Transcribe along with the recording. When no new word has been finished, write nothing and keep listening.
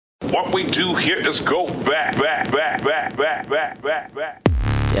What we do here is go back.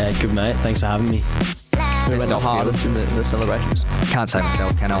 Yeah, good mate. Thanks for having me. Who went the hardest in the celebrations? Can't say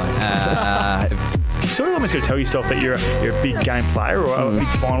myself, can I? You sort of almost got to tell yourself that you're a big game player or a big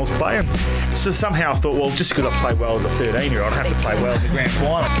finals player. So somehow I thought, well, just because I played well as a 13-year-old, I have to play well in the grand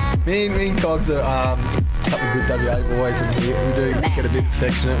final. Me and Cogs are a couple of good WA boys, and we do get a bit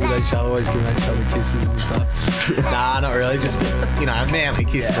affectionate with each other, always giving each other kisses and stuff. Nah, not really, just, a manly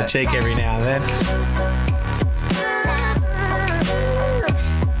kiss on the cheek every now and then.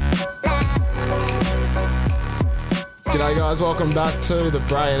 G'day guys, welcome back to the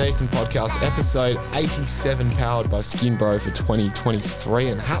Bray and Ethan podcast, episode 87, powered by Skinbro for 2023.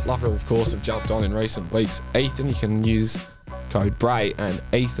 And Hat Locker, of course, have jumped on in recent weeks. Ethan, you can use code Bray and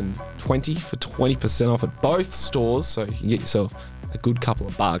Ethan20 for 20% off at both stores, so you can get yourself a good couple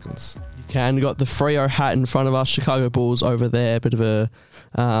of bargains. You can. Got the Freo hat in front of us, Chicago Bulls over there, a bit of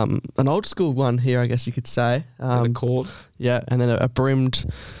an old school one here, I guess you could say. The cord. Yeah, and then a brimmed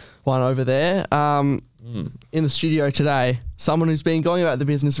one over there. In the studio today, someone who's been going about the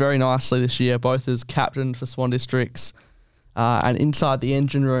business very nicely this year, both as captain for Swan Districts and inside the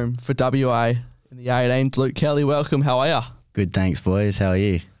engine room for WA in the 18s. Luke Kelly, welcome. How are you? Good, thanks, boys. How are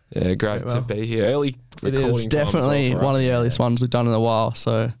you? Yeah, great to be here. Early recording. It is definitely one of the earliest ones we've done in a while,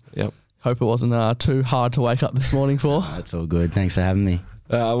 so hope it wasn't too hard to wake up this morning for. That's all good. Thanks for having me.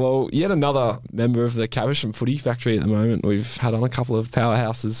 Well, yet another member of the Caversham Footy Factory at the moment. We've had on a couple of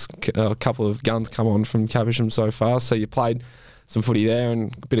powerhouses, a couple of guns come on from Caversham so far. So you played some footy there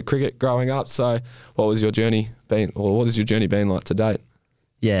and a bit of cricket growing up. So what was your journey been, or what has your journey been like to date?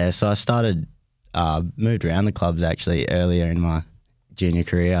 Yeah, so I started, moved around the clubs actually earlier in my junior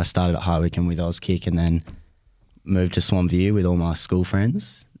career. I started at High Wycombe with Auskick and then moved to Swanview with all my school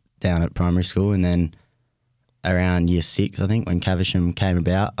friends down at primary school, and then around year 6, I think, when Caversham came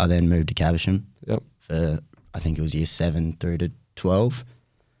about, I then moved to Caversham for, I think it was year 7 through to 12,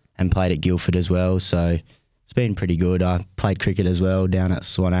 and played at Guildford as well. So it's been pretty good. I played cricket as well down at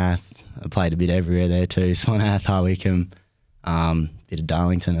Swanath. I played a bit everywhere there too. Swanath, High Wycombe, bit of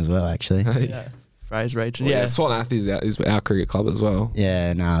Darlington as well, actually. Yeah, Fraser region. Well, Swanath is our cricket club as well.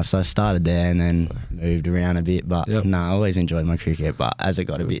 Yeah, so I started there and then moved around a bit. But I always enjoyed my cricket. But as it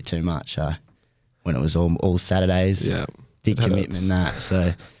got a bit too much, when it was all Saturdays, big commitment that.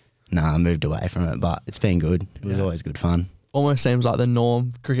 So, I moved away from it, but it's been good. It was always good fun. Almost seems like the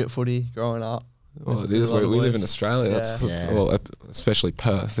norm, cricket footy growing up. Well, it is. We live in Australia. That's well, especially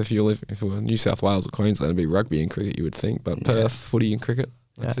Perth. If you were New South Wales or Queensland, it'd be rugby and cricket, you would think. But Perth, footy and cricket,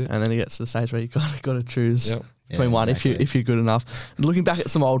 that's it. And then it gets to the stage where you got to choose between one if you're good enough. And looking back at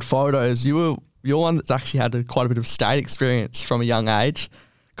some old photos, you're one that's actually had quite a bit of state experience from a young age.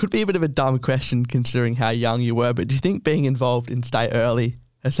 Could be a bit of a dumb question considering how young you were, but do you think being involved in state early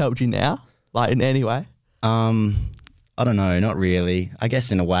has helped you now, like in any way? I don't know, not really. I guess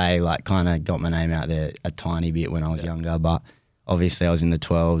in a way, like kind of got my name out there a tiny bit when I was younger, but obviously I was in the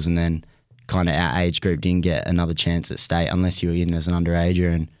 12s and then kind of our age group didn't get another chance at state unless you were in as an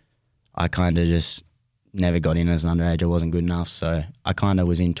underager, and I kind of just never got in as an underager. I wasn't good enough, so I kind of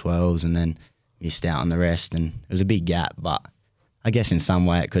was in 12s and then missed out on the rest, and it was a big gap, but I guess in some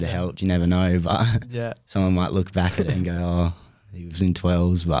way it could have helped. You never know, but someone might look back at it and go, oh, he was in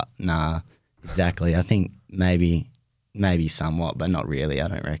 12s, but nah, exactly. I think maybe somewhat, but not really, I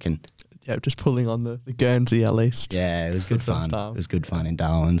don't reckon. Yeah, just pulling on the Guernsey at least. Yeah, it was good fun. It was good fun in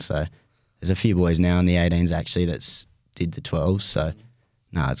Darwin. So there's a few boys now in the 18s actually that's did the 12s, so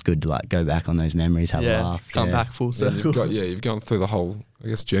it's good to like go back on those memories, have a laugh. Come back full circle. You've gone through the whole, I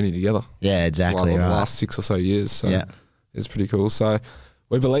guess, journey together. Yeah, exactly. The last 6 or so years. So it's pretty cool. So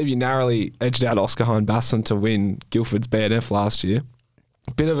we believe you narrowly edged out Oscar Hine-Basson to win Guildford's BNF last year.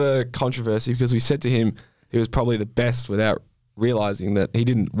 A bit of a controversy because we said to him he was probably the best without realising that he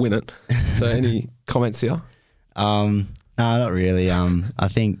didn't win it. So any comments here? No, not really. I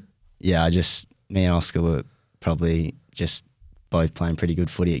think, me and Oscar were probably just both playing pretty good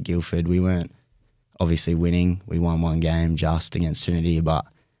footy at Guildford. We weren't obviously winning. We won one game just against Trinity, but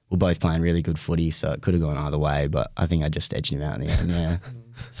we're both playing really good footy, so it could have gone either way, but I think I just edged him out in the end,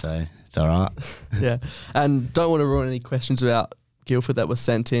 So it's all right. Yeah, and don't want to ruin any questions about Guildford that was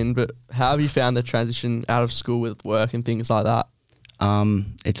sent in, but how have you found the transition out of school with work and things like that?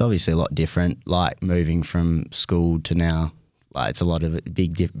 It's obviously a lot different, like moving from school to now. Like it's a lot of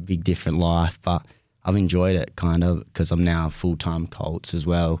big different life, but I've enjoyed it kind of because I'm now full-time Colts as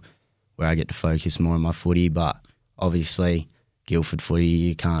well, where I get to focus more on my footy, but obviously Guildford footy,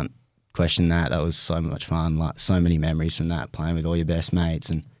 you can't question that. That was so much fun, like so many memories from that, playing with all your best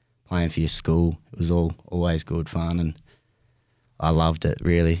mates and playing for your school. It was always good fun, and I loved it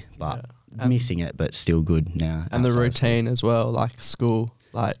really, but missing it, but still good now. And the outside of routine as well, like school,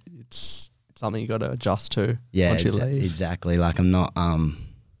 like it's something you got to adjust to once you leave. Exactly. Like I'm not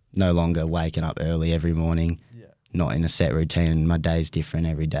no longer waking up early every morning. Not in a set routine. My day's different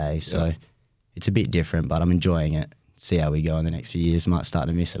every day, so it's a bit different. But I'm enjoying it. See how we go in the next few years. Might start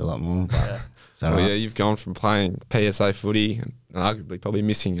to miss it a lot more. But So you've gone from playing PSA footy and arguably probably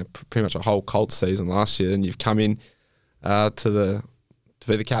missing pretty much a whole Colts season last year, and you've come in to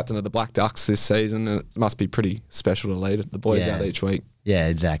be the captain of the Black Ducks this season, and it must be pretty special to lead the boys out each week. Yeah,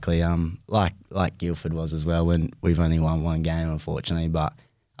 exactly. Like Guildford was as well, when we've only won one game, unfortunately, but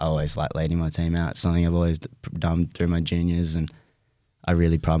I always like leading my team out. It's something I've always done through my juniors, and I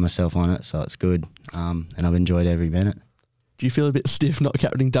really pride myself on it, so it's good. And I've enjoyed every minute. Do you feel a bit stiff not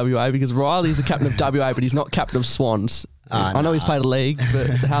captaining WA? Because Riley's the captain of WA, but he's not captain of Swans. I know he's played a league, but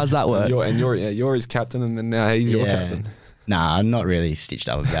how's that work? You're his captain, and then now he's your captain. Nah, I'm not really stitched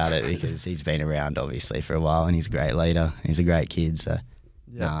up about it because he's been around obviously for a while, and he's a great leader. He's a great kid, so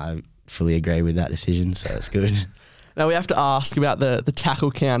I fully agree with that decision, so it's good. Now we have to ask about the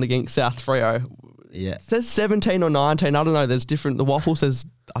tackle count against South Freo. Yeah. It says 17 or 19. I don't know. There's different. The Waffle says,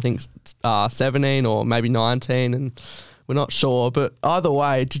 I think, 17 or maybe 19, and we're not sure. But either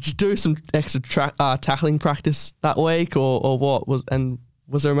way, did you do some extra tackling practice that week, or what?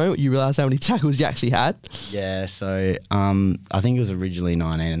 Was there a moment you realised how many tackles you actually had? Yeah, so I think it was originally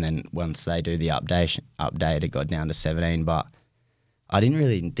 19, and then once they do the update, it got down to 17. But I didn't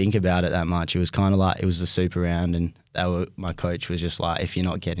really think about it that much. It was kind of like it was a super round, and my coach was just like, if you're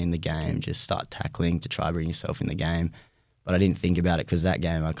not getting in the game, just start tackling to try bring yourself in the game. But I didn't think about it because that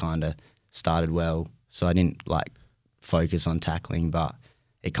game I kind of started well, so I didn't like focus on tackling. But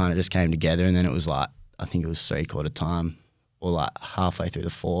it kind of just came together, and then it was like, I think it was 3/4 time, or like halfway through the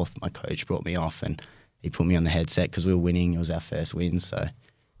fourth, my coach brought me off and he put me on the headset because we were winning. It was our first win, so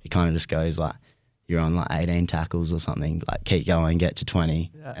it kind of just goes like, you're on like 18 tackles or something, like keep going, get to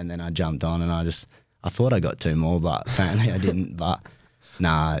 20. And then I jumped on, and I thought I got 2 more, but apparently I didn't. But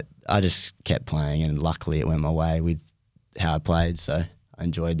nah, I just kept playing, and luckily it went my way with how I played, so I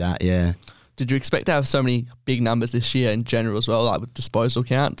enjoyed that, yeah. Did you expect to have so many big numbers this year in general as well, like with disposal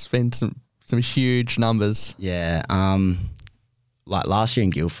count? It's been some huge numbers. Yeah, like last year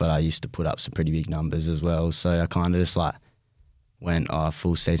in Guildford, I used to put up some pretty big numbers as well, so I kind of just like went,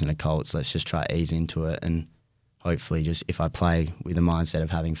 full season of Colts, let's just try to ease into it, and hopefully just if I play with the mindset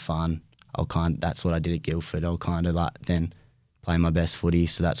of having fun, that's what I did at Guildford. I'll kind of like then play my best footy,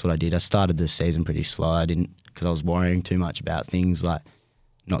 so that's what I did. I started the season pretty slow. I didn't, because I was worrying too much about things like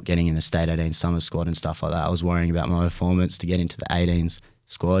not getting in the State 18 summer squad and stuff like that. I was worrying about my performance to get into the 18s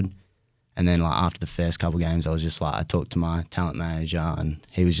squad. And then like after the first couple of games, I was just like, I talked to my talent manager, and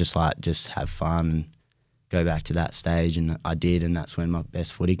he was just like, just have fun and go back to that stage, and I did, and that's when my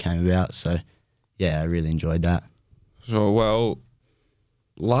best footy came about. So yeah, I really enjoyed that. Sure. Well,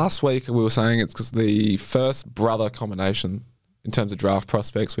 last week we were saying it's because the first brother combination in terms of draft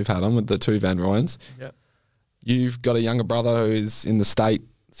prospects we've had on with the 2 Van Royens. Yep. You've got a younger brother who's in the state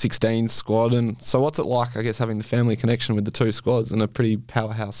 16 squad, and so what's it like, I guess, having the family connection with the 2 squads and a pretty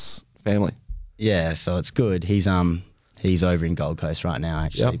powerhouse family? Yeah, so it's good. He's over in Gold Coast right now,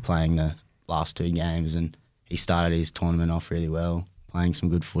 actually playing the last 2 games, and he started his tournament off really well, playing some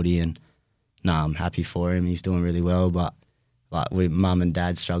good footy, and I'm happy for him. He's doing really well, but like mum and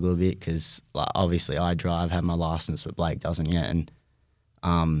dad struggle a bit because like obviously I drive, have my license, but Blake doesn't yet, and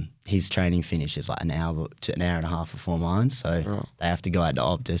his training finishes like an hour to an hour and a half before mine, so they have to go out to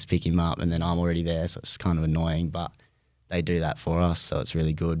Optus, pick him up, and then I'm already there, so it's kind of annoying, but they do that for us, so it's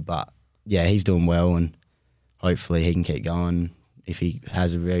really good. But yeah, he's doing well, and hopefully he can keep going. If he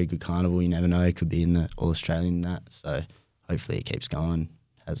has a very good carnival, you never know, he could be in the All-Australian and that, so hopefully he keeps going,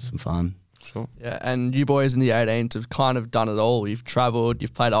 has some fun. Sure. Yeah, and you boys in the 18s have kind of done it all. You've travelled,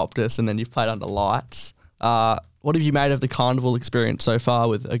 you've played Optus, and then you've played under lights. What have you made of the carnival experience so far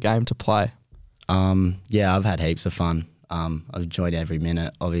with a game to play? Yeah, I've had heaps of fun. I've enjoyed every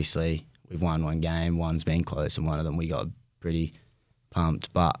minute. Obviously, we've won one game, one's been close, and one of them we got pretty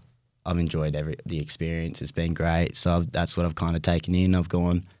pumped, but I've enjoyed the experience. It's been great. So that's what I've kind of taken in.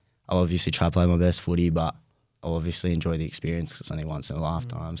 I'll obviously try to play my best footy, but I'll obviously enjoy the experience because it's only once in a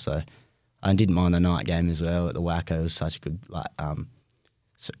lifetime. So I didn't mind the night game as well at the Wacko. It was such a good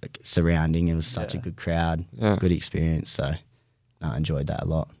surrounding. It was such a good crowd, good experience. So I enjoyed that a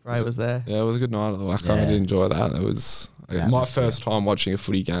lot. Ray was there. Yeah, it was a good night at the Wacko. I did enjoy that. It was my first time watching a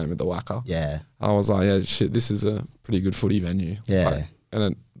footy game at the Wacko. Yeah. I was like, yeah, shit, this is a pretty good footy venue. Yeah.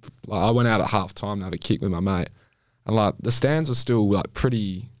 I went out at half time to have a kick with my mate, and like the stands were still like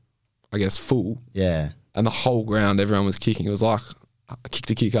pretty, I guess, full. Yeah. and the whole ground, everyone was kicking. It was like a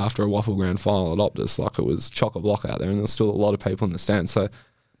kick after a waffle grand final at Optus. Like it was chock-a-block out there, and there was still a lot of people in the stands. So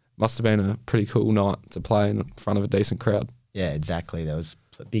must have been a pretty cool night to play in front of a decent crowd. Yeah, exactly. There was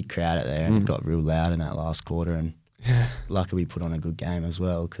a big crowd out there, and it got real loud in that last quarter. And luckily we put on a good game as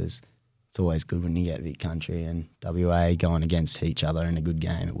well, because it's always good when you get Vic Country and WA going against each other in a good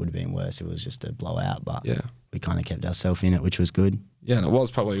game. It would have been worse if it was just a blowout, but we kind of kept ourselves in it, which was good. Yeah, and it was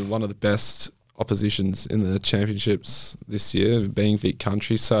probably one of the best oppositions in the championships this year, being Vic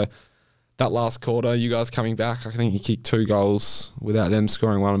Country. So that last quarter, you guys coming back, I think you kicked 2 goals without them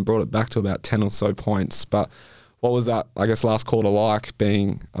scoring one and brought it back to about 10 or so points. But what was that, I guess, last quarter like,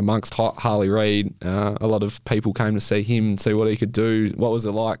 being amongst Harley Reid? A lot of people came to see him and see what he could do. What was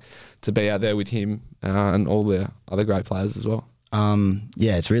it like to be out there with him and all the other great players as well?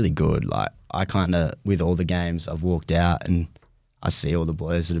 Yeah, it's really good. Like, I kind of, with all the games, I've walked out and I see all the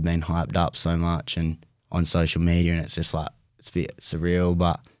boys that have been hyped up so much and on social media, and it's just like, it's a bit surreal,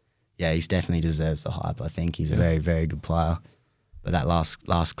 but yeah, he's definitely deserves the hype. I think he's a very, very good player. But that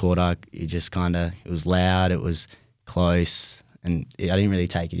last quarter, it just kind of, it was loud, it was close, and I didn't really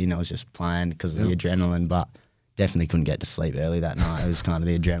take it in. I was just playing because of the adrenaline, but definitely couldn't get to sleep early that night. It was kind of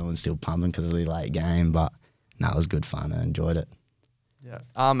the adrenaline still pumping because of the late game, but no, it was good fun. I enjoyed it. Yeah.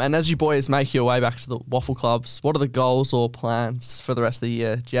 And as you boys make your way back to the Waffle Clubs, what are the goals or plans for the rest of the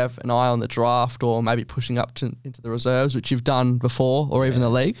year? Do you have an eye on the draft, or maybe pushing up into the reserves, which you've done before, or even the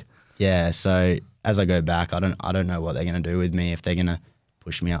league? Yeah, so as I go back, I don't know what they're going to do with me, if they're going to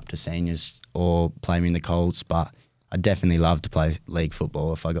push me up to seniors or play me in the Colts, but I'd definitely love to play league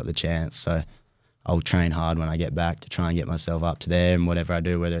football if I got the chance. So I'll train hard when I get back to try and get myself up to there, and whatever I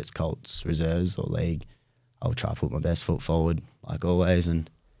do, whether it's Colts, reserves or league, I'll try to put my best foot forward like always and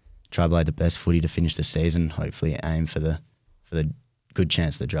try to play the best footy to finish the season. Hopefully aim for the good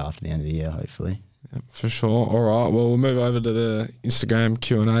chance of the draft at the end of the year, hopefully. Yeah, for sure. All right. Well, we'll move over to the Instagram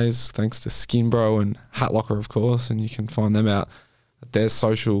Q&As, thanks to Skinbro and Hat Locker, of course, and you can find them out at their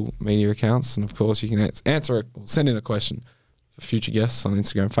social media accounts. And, of course, you can answer it or send in a question for future guests on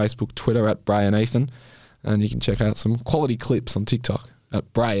Instagram, Facebook, Twitter at Bray and Ethan. And you can check out some quality clips on TikTok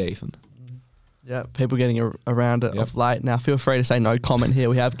at Bray Ethan. Yeah, people getting around it of late. Now, feel free to say no comment here.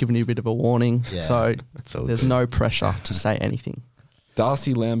 We have given you a bit of a warning, so there's no pressure to say anything.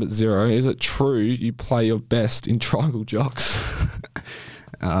 Darcy Lambert 0, is it true you play your best in triangle jocks?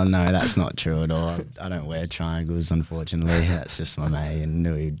 Oh, no, that's not true at all. I don't wear triangles, unfortunately. That's just my mate, and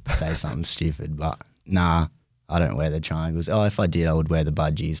knew he'd say something stupid. But, nah, I don't wear the triangles. Oh, if I did, I would wear the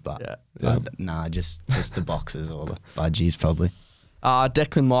budgies, but nah, just the boxes or the budgies probably.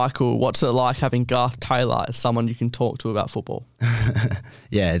 Declan Michael, what's it like having Garth Taylor as someone you can talk to about football?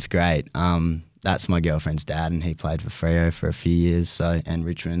 Yeah, it's great. That's my girlfriend's dad, and he played for Freo for a few years, and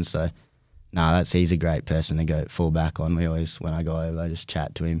Richmond. So, he's a great person to fall back on. We always, when I go over, I just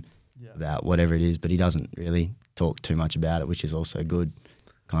chat to him about whatever it is, but he doesn't really talk too much about it, which is also good.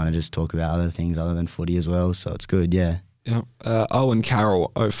 Kind of just talk about other things other than footy as well, so it's good, yeah. Yeah. Owen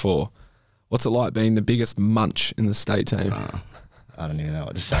Carroll, 04. What's it like being the biggest munch in the state team? I don't even know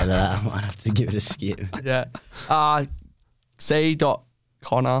what to say to that. I might have to give it a skip. Yeah.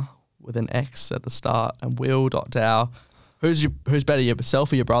 C.Connor with an X at the start and Will.Dow. Who's better,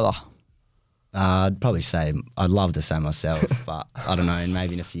 yourself or your brother? I'd probably say, I'd love to say myself, but I don't know,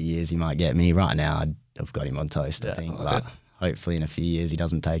 maybe in a few years he might get me. Right now, I've got him on toast, I think, but hopefully in a few years he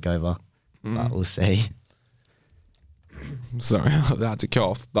doesn't take over, but we'll see. Sorry, I had to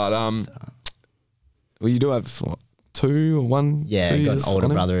cough, but well, you do have, what, 2 or 1? Yeah, I've got an older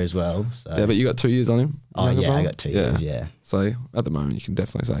brother as well. So. Yeah, but you got 2 years on him? Oh, yeah, I got 2 years, yeah. So at the moment, you can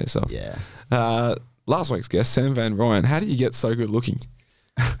definitely say yourself. Yeah. Last week's guest, Sam Van Ryan, how do you get so good looking?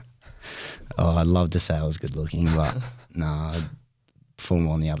 Oh, I'd love to say I was good looking, but no, I'd fall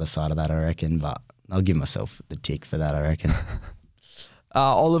more on the other side of that, I reckon. But I'll give myself the tick for that, I reckon.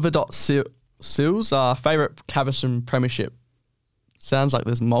 Oliver.Sills, favourite Caversham premiership? Sounds like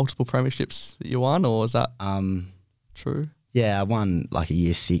there's multiple premierships that you won, or is that true? Yeah, I won like a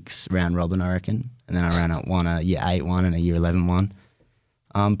year 6 round robin, I reckon. And then I won a year 8 one and a year 11 one.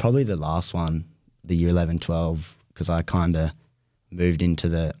 Probably the last one, the year 11-12, because I kind of moved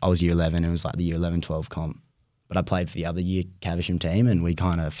into I was year 11, it was like the year 11-12 comp. But I played for the other year Caversham team, and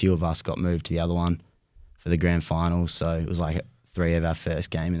a few of us got moved to the other one for the grand final. So it was like 3 of our first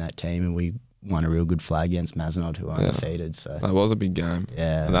game in that team, and we won a real good flag against Mazenod, who were undefeated. So that was a big game.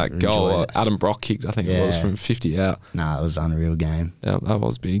 Yeah. And that goal Adam Brock kicked, I think it was from 50 out. No, it was an unreal game. Yeah, that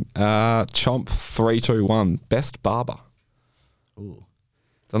was big. Chomp 3-2-1, best barber. Ooh.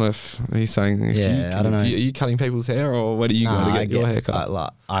 Don't know if he's saying. I don't know. Are you cutting people's hair, or where do you go to get your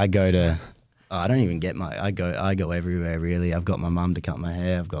haircut? I I don't even get I go everywhere really. I've got my mum to cut my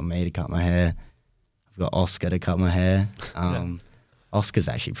hair. I've got me to cut my hair. I've got Oscar to cut my hair. Oscar's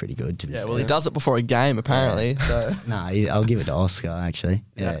actually pretty good to be fair. Well, he does it before a game apparently. So I'll give it to Oscar actually.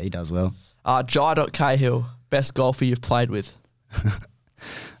 Yeah, he does well. Jai.Cahill, best golfer you've played with?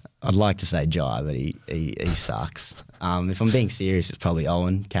 I'd like to say Jai, but he sucks. If I'm being serious, it's probably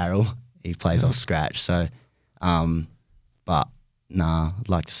Owen Carroll. He plays off scratch. So, but nah, I'd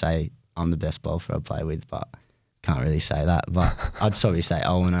like to say I'm the best golfer I play with, but can't really say that. But I'd probably say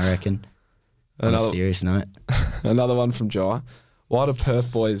Owen, I reckon. On a serious note. Another one from Jai. Why do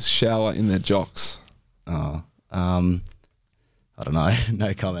Perth boys shower in their jocks? I don't know.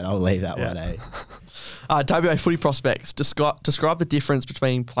 No comment. I'll leave that one, eh? WA footy prospects. Describe the difference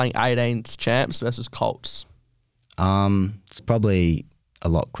between playing 18s champs versus Colts. It's probably a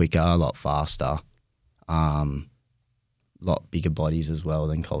lot quicker, a lot faster, lot bigger bodies as well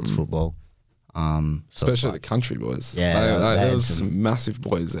than Colts football. Especially the country boys. Yeah, there was some massive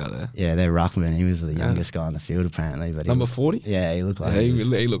boys out there. Yeah, they're ruckman. He was the youngest guy on the field apparently. But number 40? Yeah, he looked like he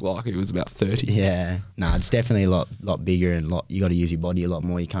looked like he was about 30. Yeah, no, it's definitely a lot bigger and you got to use your body a lot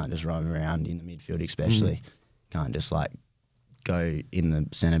more. You can't just roam around in the midfield, especially. Can't just like go in the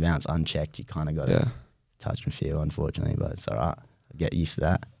centre bounce unchecked. You kind of got to touch and feel, unfortunately, but it's all right. I'll get used to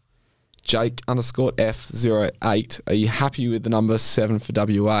that. Jake_F08. Are you happy with the number 7 for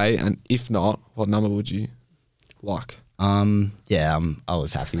WA? And if not, what number would you like? I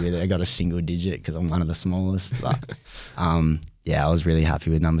was happy with it. I got a single digit because I'm one of the smallest. But I was really happy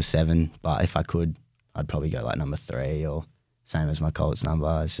with number 7. But if I could, I'd probably go like number 3 or same as my Colts number.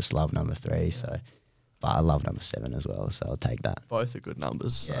 I just love number 3. So, but I love number 7 as well. So I'll take that. Both are good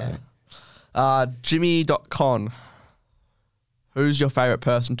numbers. Yeah. Jimmy.con. Who's your favourite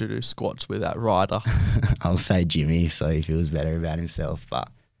person to do squats with at Ryder? I'll say Jimmy, so he feels better about himself. But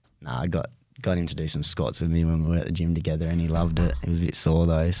I got him to do some squats with me when we were at the gym together, and he loved it. He was a bit sore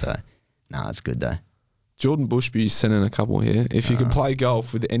though, so it's good though. Jordan Bushby sent in a couple here. If you could play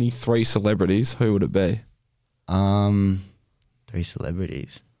golf with any 3 celebrities, who would it be? 3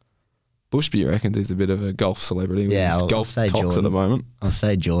 celebrities. Bushby reckons he's a bit of a golf celebrity. Yeah, with his golf talks Jordan. at the moment. I'll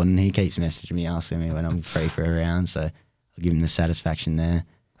say Jordan. He keeps messaging me, asking me when I'm free for a round, so I'll give him the satisfaction there.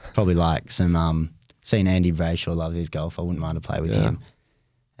 Probably like some, seen Andy Brayshaw love his golf. I wouldn't mind to play with him.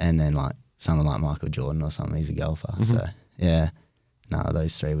 And then like someone like Michael Jordan or something. He's a golfer. So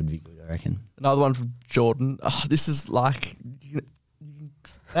those 3 would be good, I reckon. Another one from Jordan. This is like, you can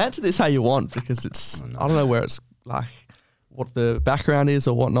answer this how you want because it's, I don't know where it's like, what the background is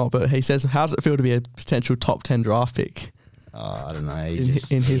or whatnot, but he says, how does it feel to be a potential top 10 draft pick? I don't know.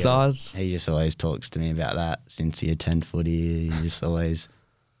 In his eyes? He just always talks to me about that since he attended footy. He just always,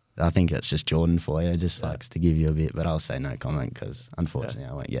 I think that's just Jordan for you. Just likes to give you a bit, but I'll say no comment because unfortunately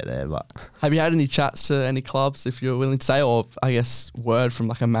I won't get there. But have you had any chats to any clubs, if you're willing to say, or I guess word from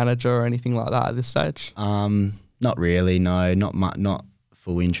like a manager or anything like that at this stage? Not really, no, not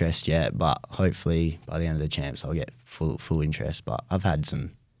full interest yet, but hopefully by the end of the champs I'll get full interest. But I've had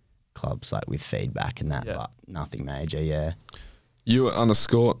some clubs like with feedback and that, but nothing major.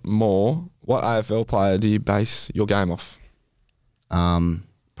 You_more. What AFL player do you base your game off?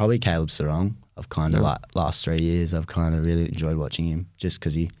 Probably Caleb Sarong. I've kind of like last 3 years I've kind of really enjoyed watching him just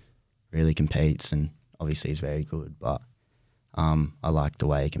because he really competes and obviously he's very good, but I like the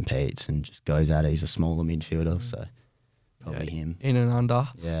way he competes and just goes at it. He's a smaller midfielder, so probably him. In and under.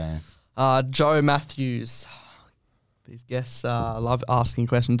 Yeah. Joe Matthews. These guests love asking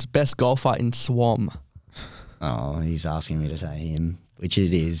questions. Best golfer in Swam. Oh, he's asking me to say him, which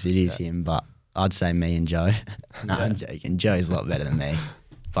it is. It is him, but I'd say me and Joe. I'm joking. Joe's a lot better than me.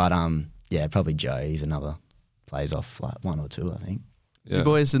 But probably Joe. He's another, plays off like 1 or 2, I think. Yeah. You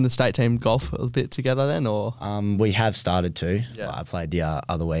boys in the state team golf a bit together then, or? We have started to. Yeah. I played the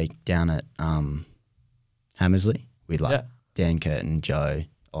other week down at Hammersley with like Dan Curtin, Joe,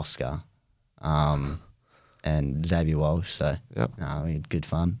 Oscar, and Xavier Walsh. So we had good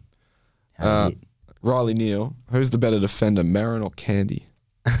fun. Riley Neal, who's the better defender, Marin or Candy?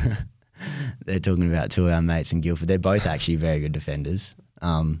 They're talking about 2 of our mates in Guildford. They're both actually very good defenders.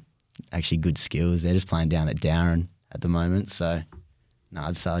 Actually good skills. They're just playing down at Darren at the moment. So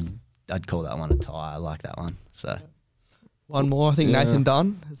I'd call that one a tie. I like that one. So one more. I think Nathan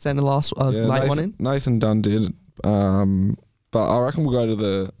Dunn sent the last late one in. Nathan Dunn did. But I reckon we'll go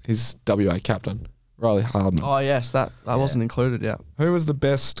to his WA captain, Riley Hardman. Oh yes, that wasn't included yet. Who has the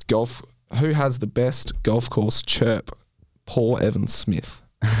best golf course chirp? Paul Evans Smith.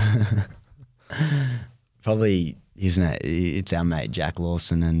 Probably it's our mate Jack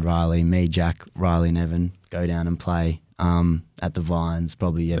Lawson and Riley. Me, Jack, Riley and Evan go down and play at the Vines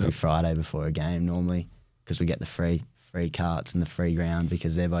probably every Friday before a game normally because we get the free carts and the free ground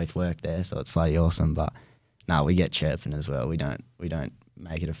because they both work there, so it's bloody awesome. But no, we get chirping as well. We don't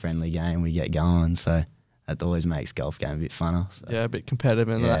make it a friendly game. We get going, so that always makes golf game a bit funner. So. Yeah, a bit competitive,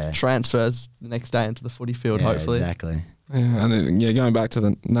 and that transfers the next day into the footy field, hopefully. Exactly. Yeah, and then, going back to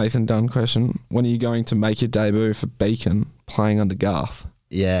the Nathan Dunn question, when are you going to make your debut for Beacon playing under Garth?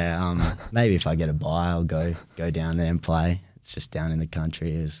 Yeah, maybe if I get a bye, I'll go down there and play. It's just down in the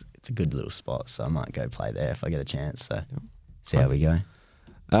country. It's a good little spot, so I might go play there if I get a chance. So see how we go.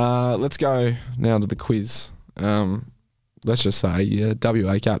 Let's go now to the quiz. Let's just say you're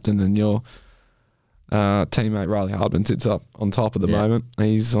WA captain and your teammate Riley Hardman sits up on top at the moment.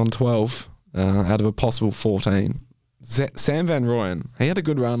 He's on 12 out of a possible 14. Sam Van Rooyen, he had a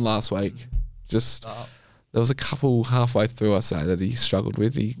good run last week. There was a couple halfway through, I say, that he struggled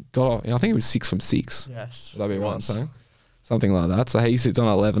with. He got, I think it was 6 from 6. Yes. Would I be right in saying? Something like that. So he sits on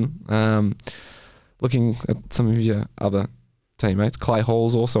 11. Looking at some of your other teammates, Clay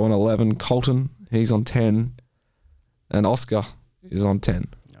Hall's also on 11. Colton, he's on 10. And Oscar is on 10.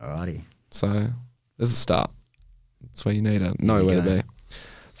 Alrighty. So there's a start. That's where you need to know where to be.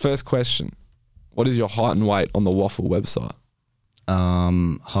 First question. What is your height and weight on the Waffle website?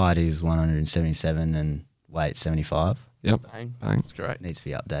 Height is 177 and weight 75. Yep. Bang. That's correct. Needs to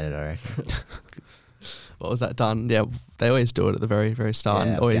be updated, I reckon. What was that done? Yeah, they always do it at the very, very start. Yeah,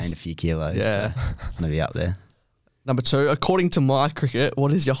 and I've always gained a few kilos. Yeah. So I'm going to be up there. Number 2, according to My Cricket,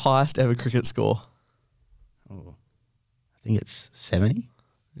 what is your highest ever cricket score? Oh, I think it's 70.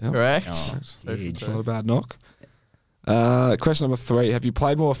 Yep. Correct. Oh, huge. Not a bad knock. Question number 3. Have you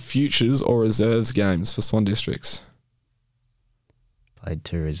played more futures or reserves games for Swan Districts? Played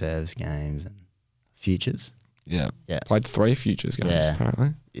 2 reserves games and futures. Yeah. Yeah. Played 3 futures games, Yeah.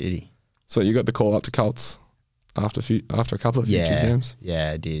 apparently. Beauty. So you got the call up to Colts after a couple of futures games?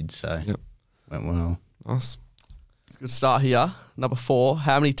 Yeah, I did. So went well. Nice. It's a good start here. Number 4,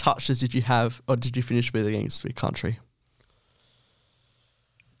 how many touches did you have, or did you finish with against your country?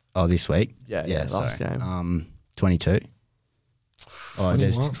 Oh, this week? Yeah, last sorry. game. 22. Oh,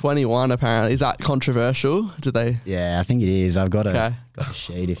 there's 21 apparently. Is that controversial? Did they? Yeah, I think it is. I've got Okay. a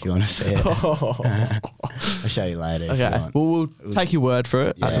sheet if you want to see it. I'll show you later. If you Okay. want. Well, we'll take your word for it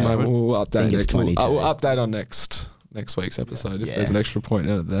at the Yeah. moment. We'll update. think it's 22. We'll update on next week's episode if Yeah. there's an extra point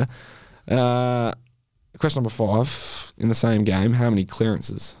added there. Question number 5. In the same game, how many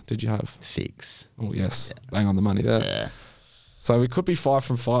clearances did you have? 6. Oh yes, bang on the money there. Yeah. So we could be 5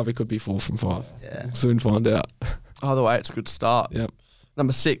 from 5. We could be 4 from 5. Yeah. Soon find out. Either way, it's a good start. Yep.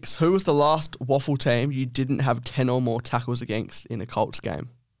 Number 6, who was the last Waffle team you didn't have 10 or more tackles against in a Colts game?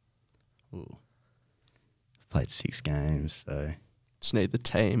 Ooh. Played 6 games, so Just need the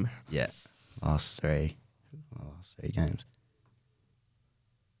team. yeah. Last three games.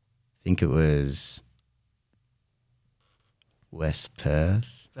 I think it was West Perth.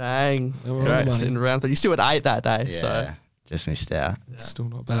 Bang. Yeah, we're on the Correct. money. In round 3. You still had 8 that day. So just missed out. It's still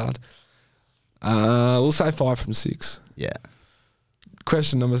not bad. We'll say 5 from 6. Yeah.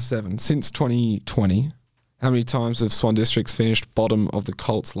 Question number 7. Since 2020, how many times have Swan Districts finished bottom of the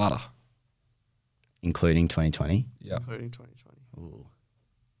Colts ladder? Including 2020. Yeah. including 2020. Ooh.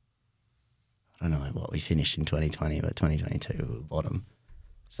 I don't know what we finished in 2020, but 2022 we were bottom.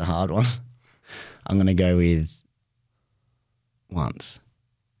 It's a hard one. I'm going to go with once.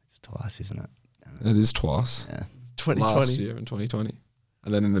 It's twice, isn't it? It is twice. Yeah. 2020. Last year in 2020.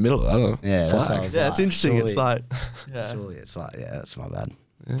 And then in the middle of that, Yeah, that's what I flag. was Yeah, like, it's interesting. surely- It's like, yeah. Surely it's like, yeah, that's my bad.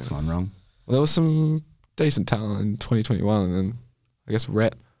 Yeah. That's my wrong. Well, there was some decent talent in 2021, and then I guess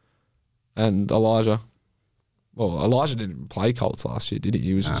Rhett and Elijah. Well, Elijah didn't even play Colts last year, did he?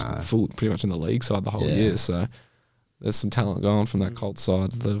 He was just full, pretty much in the league side the whole Yeah. year. So there's some talent going from that Colts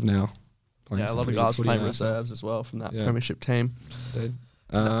side that have now playing Yeah, a some lot of pretty good guys footy playing now. reserves as well from that Yeah. premiership team. Indeed.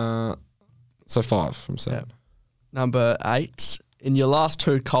 So 5 from 7. Yeah. Number 8, in your last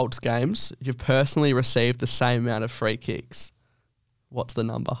 2 Colts games, you've personally received the same amount of free kicks. What's the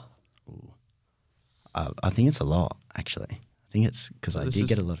number? I think it's a lot, actually. I think it's because I this did is-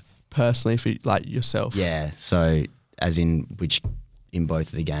 get a lot. Personally, for like yourself. Yeah, so as in in both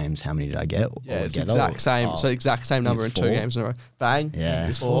of the games, how many did I get? Yeah, it's Altogether, exact or- same. oh, So exact same number in it's 2 4. games in a row. Bang. Yeah,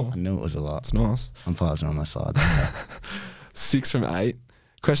 It's 4. I knew it was a lot. It's nice. Umpires are on my side. 6 from 8.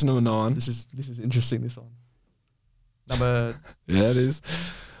 Question number 9. This is interesting. This one. Number Yeah, it is.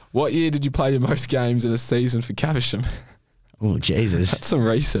 What year did you play your most games in a season for Caversham? Oh, Jesus. That's some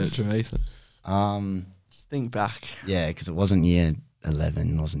research, Ethan. just think back. Yeah, because it wasn't year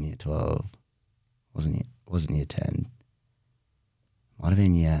 11, wasn't year 12, wasn't year 10. Might have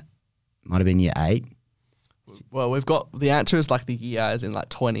been year 8. Well, we've got the answer is like the year as in like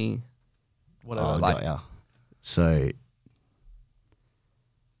 20, whatever. Oh, like got ya. So,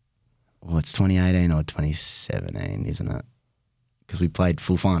 it's 2018 or 2017, isn't it? Because we played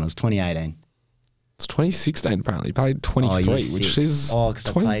full finals 2018. It's 2016 apparently. You played 23, year which six. is because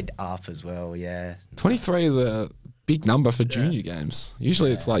I played up as well. Yeah. 23 is a big number for junior games.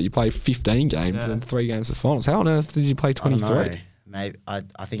 Usually it's like you play 15 games and 3 games of finals. How on earth did you play I don't 23? know. Maybe I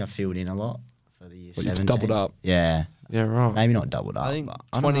think I filled in a lot for the year Well, you've 17. doubled up. Yeah. Yeah, right. Maybe not doubled up. I think but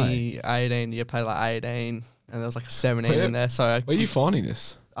I don't know. 2018 you played like 18 and there was like a 17 in there. So Where are you finding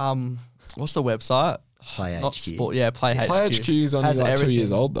this? what's the website? Play Not HQ. sport. Yeah, Play HQ. Play HQ is only Has like 2 everything.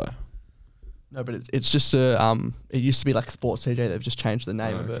 years old though. No, but it's just a it used to be like Sports CJ. They've just changed the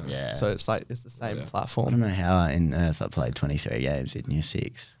name of it. Yeah. So it's like it's the same Yeah. I platform. don't know how in earth I played 23 games in year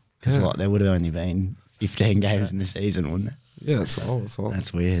 6. Because Yeah. there would have only been 15 games in the season, wouldn't it? Yeah, that's what I thought.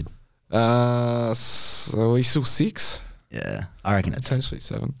 That's weird. So are we still 6? Yeah. I reckon it's Potentially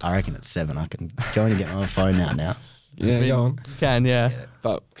 7. 7. I can go and get my phone out now. Yeah, go on. You can, yeah.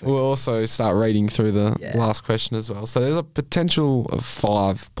 But we'll also start reading through the Yeah. last question as well. So there's a potential of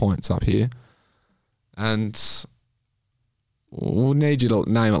 5 points up here. And we'll need you to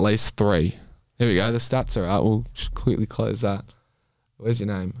name at least 3. Here we go. The stats are out. We'll quickly close that. Where's your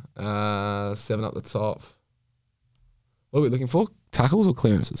name? 7 up the top. What are we looking for? Tackles or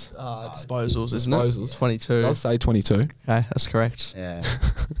clearances? Disposals, isn't Disposals. it? 22. I'll say 22. Okay, that's correct. Yeah.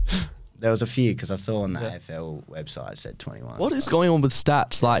 There was a few because I thought on the Yeah. AFL website it said 21. What is going on with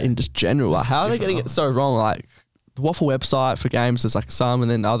stats, like in just general? Like, how are they getting it so wrong? Like the Waffle website for games, there's like some,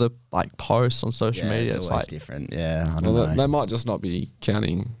 and then other like posts on social Yeah, media. it's It's always like different. Yeah, I don't Well, know. they might just not be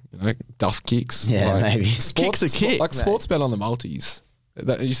counting, Duff kicks. Yeah, maybe. Sports, Kick's a kick, like mate. sports bet on the multis.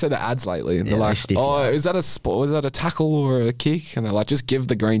 You said the ads lately, and Yeah, they're they like, stiff "Oh, you. is that a sport? Is that a tackle or a kick?" And they're like, "Just give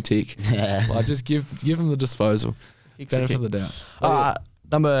the green tick. Yeah. Like, just give them the disposal. Kick's a Benefit of kick. the doubt."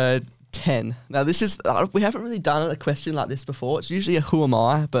 Number 10. Now this is we haven't really done a question like this before. It's usually a who am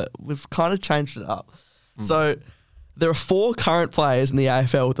I, but we've kind of changed it up. So there are 4 current players in the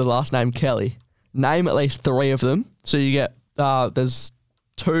AFL with the last name Kelly. Name at least 3 of them. So you get there's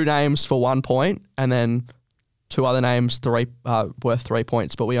 2 names for 1 point, and then 2 other names worth 3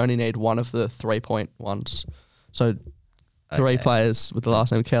 points. But we only need one of the 3-point ones. So 3 Okay. players with the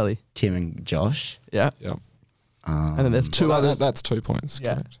last name Kelly. Tim and Josh. Yeah, Yeah, and then there's 2 others. that's 2 points.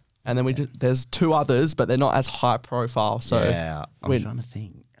 Yeah. Correct. And then there's 2 others, but they're not as high profile. So yeah, I'm we'd- trying to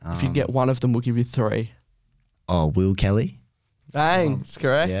think. if you get one of them, we'll give you 3. Will Kelly. Bang, that's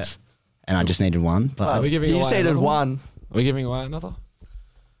correct. Yeah. And I just needed one, but Are we giving You away stated another one. Are we giving away another?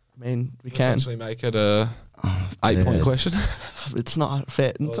 I mean, we can. Potentially make it a Oh, 8-point yeah. question. It's not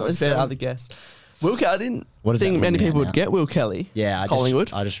fair. It's not there's fair to 7. other guests. Will Kelly, I didn't What does that think put many me at people would now? get Will Kelly. Yeah,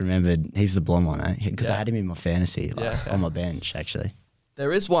 Collingwood. I just remembered he's the blonde one, because I Yeah. had him in my fantasy, like, Yeah, okay. on my bench actually.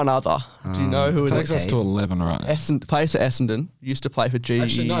 There is one other. Do you know who it Takes is? us to 11 right now. Plays for Essendon. Used to play for GE.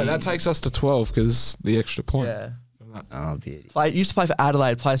 Actually, no, that takes us to 12 because the extra point. Yeah. Oh, beauty. Used to play for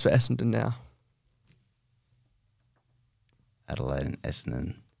Adelaide. Plays for Essendon now. Adelaide and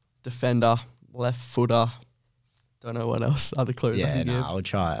Essendon. Defender, left footer. Don't know what else. Other clues I Yeah, can no, give. I'll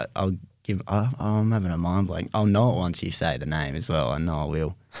try. I'll give. I'm having a mind blank. I'll know it once you say the name as well. I know I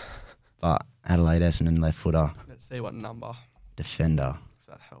will. But Adelaide, Essendon, left footer, Let's see what number. defender. If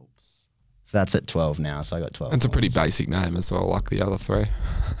that helps. So that's at 12 now. So I got 12. It's a pretty points. basic name as well, like the other 3.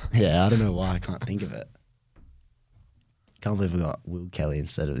 Yeah, I don't know why I can't think of it. Can't believe we got Will Kelly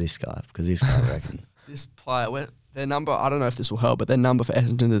instead of this guy, because this guy, I reckon. This player, their number, I don't know if this will help, but their number for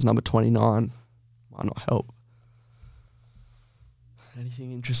Essendon is number 29. Might not help.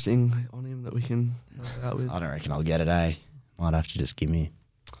 Anything interesting on him that we can help out with? I don't reckon I'll get it, eh? Might have to just give me.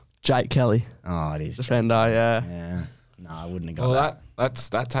 Jake Kelly, Oh, it is. defender, yeah. Yeah. No, I wouldn't have got Well, that.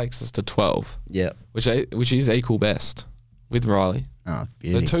 that takes us to 12, Yep. which is equal best with Riley. Oh, So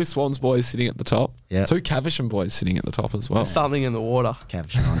beauty. 2 Swans boys sitting at the top. Yeah. 2 Caversham boys sitting at the top as well. Something in the water.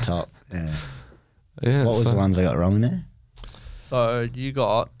 Caption on top. Yeah. Yeah, What was so- the ones I got wrong there? So you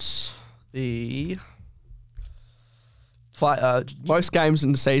got the most games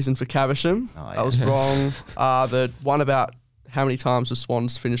in the season for Caversham. Oh, That was yeah. wrong. The one about how many times the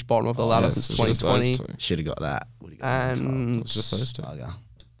Swans finished bottom of the ladder Yes, since it's just those 2020. two. Should have got that. Would have got it on And It's just those two. top. Bugger.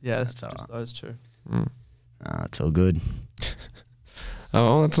 yeah, That's just alright. those 2. It's all good.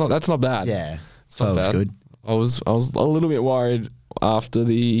 Oh, that's not bad. Yeah. It's not 12's bad. good. I was a little bit worried after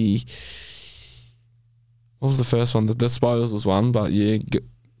the. What was the first one? The disposals was one, but you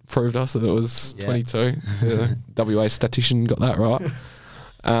proved us that it was Yeah. 22. The WA statistician got that right.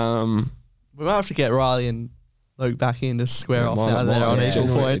 We might have to get Riley and Luke back in to square off Might- now they're on equal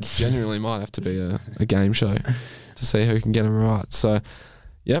genuinely- points. It genuinely might have to be a game show to see who can get them right. So,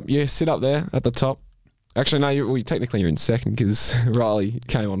 yep, you sit up there at the top. Actually, no, technically you're in second because Riley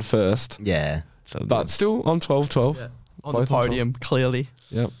came on first. Yeah. So But still on 12-12. Yeah. On Both the on podium, clearly.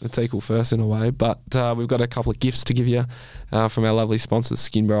 Yep, it's equal first in a way. But we've got a couple of gifts to give you from our lovely sponsors,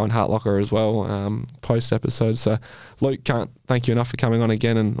 Skinbro and Heart Locker as well, post-episode. So, Luke, can't thank you enough for coming on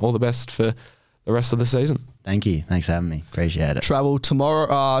again, and all the best for the rest of the season. thank you. Thanks for having me. Appreciate it. Travel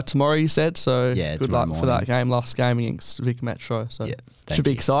tomorrow, you said, so Yeah, good tomorrow luck for that morning. game, last game against Vic Metro. So Yeah, thank should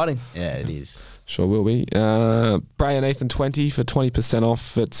be you. exciting. Yeah, it is. Sure will be. Bray and Ethan 20 for 20%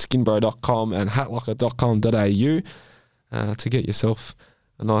 off at skinbro.com and hatlocker.com.au to get yourself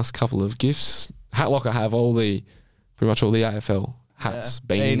a nice couple of gifts. Hatlocker have pretty much all the AFL hats,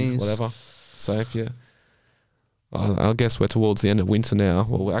 Yeah, beanies, beanies. whatever. So if you, I guess we're towards the end of winter now.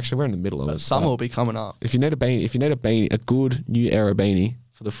 Well, we're in the middle of it. Summer but will be coming up. If you need a beanie, a good new era beanie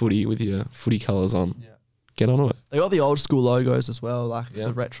for the footy with your footy colours on, get onto it. They got the old school logos as well, like Yeah.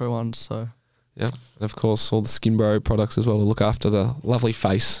 the retro ones. So Yeah, and of course all the Skinbro products as well to look after the lovely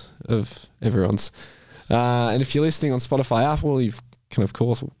face of everyone's. And if you're listening on Spotify, Apple, you can of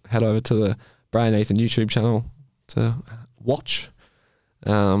course head over to the Bray and Ethan YouTube channel to watch.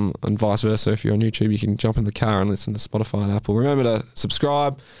 And vice versa, if you're on YouTube, you can jump in the car and listen to Spotify and Apple. Remember to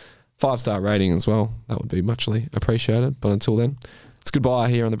subscribe, 5-star rating as well. That would be muchly appreciated. But until then, it's goodbye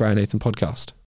here on the Bray and Ethan podcast.